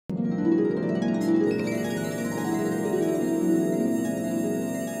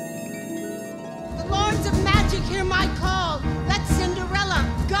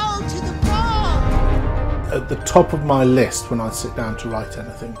At the top of my list when I sit down to write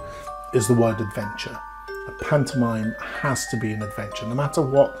anything is the word adventure. A pantomime has to be an adventure, no matter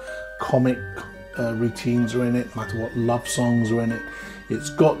what comic routines are in it, no matter what love songs are in it. It's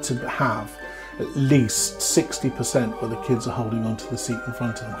got to have at least 60% where the kids are holding onto the seat in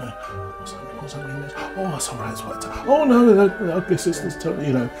front of them going, what's happening? Oh, it's all right, it's what. Oh no, the ugly sister's totally,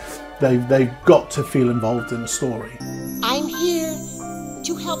 you know, they've got to feel involved in the story. I'm here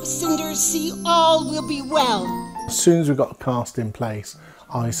to help Cinder see all will be well. As soon as we've got a cast in place,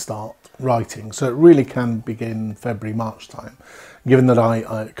 I start writing. So it really can begin February, March time, given that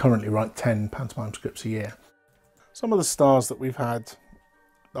I currently write 10 pantomime scripts a year. Some of the stars that we've had,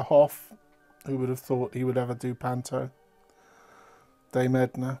 the Hoff, who would have thought he would ever do panto? Dame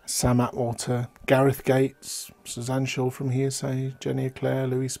Edna, Sam Atwater, Gareth Gates, Suzanne Shaw from Hearsay, Jenny Eclair,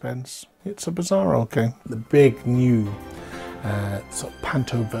 Louis Spence. It's a bizarre old game. The big new sort of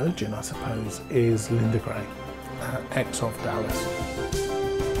panto virgin, I suppose, is Linda Gray, ex of Dallas.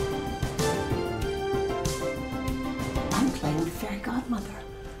 I'm playing the Fairy Godmother.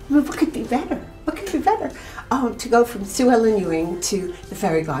 I mean, what could be better? What could be better? To go from Sue Ellen Ewing to the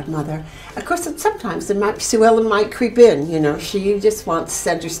Fairy Godmother. Of course, sometimes Sue Ellen might creep in, you know. She just wants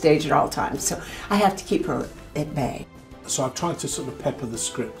center stage at all times, so I have to keep her at bay. So I've tried to sort of pepper the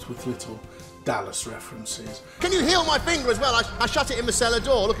script with little Dallas references. Can you heal my finger as well? I shut it in the cellar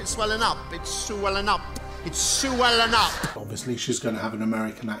door. Look, it's swelling up. It's swelling up. It's Sue Ellen up. Obviously, she's going to have an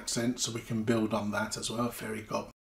American accent, so we can build on that as well. Fairy Godmother.